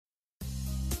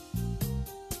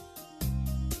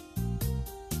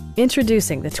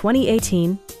Introducing the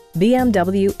 2018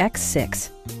 BMW X6.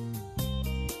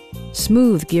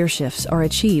 Smooth gear shifts are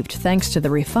achieved thanks to the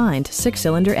refined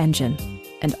six-cylinder engine,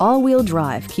 and all-wheel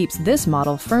drive keeps this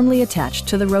model firmly attached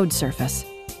to the road surface.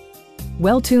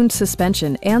 Well-tuned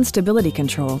suspension and stability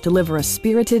control deliver a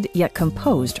spirited yet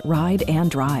composed ride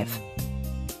and drive.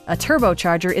 A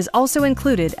turbocharger is also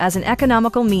included as an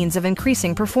economical means of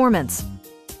increasing performance.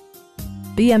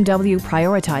 BMW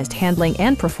prioritized handling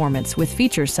and performance with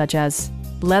features such as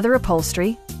leather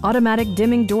upholstery, automatic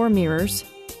dimming door mirrors,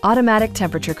 automatic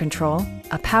temperature control,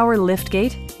 a power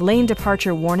liftgate, lane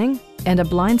departure warning, and a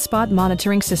blind spot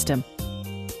monitoring system.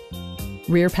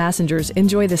 Rear passengers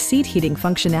enjoy the seat heating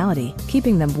functionality,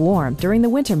 keeping them warm during the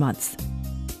winter months.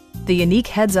 The unique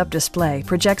heads-up display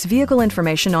projects vehicle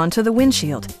information onto the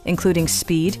windshield, including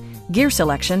speed, gear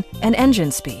selection, and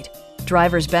engine speed.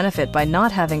 Drivers benefit by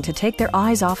not having to take their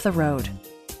eyes off the road.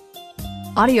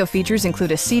 Audio features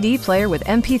include a CD player with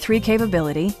MP3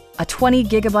 capability, a 20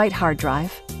 GB hard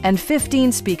drive, and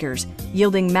 15 speakers,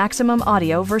 yielding maximum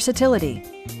audio versatility.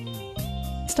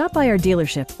 Stop by our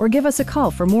dealership or give us a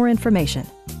call for more information.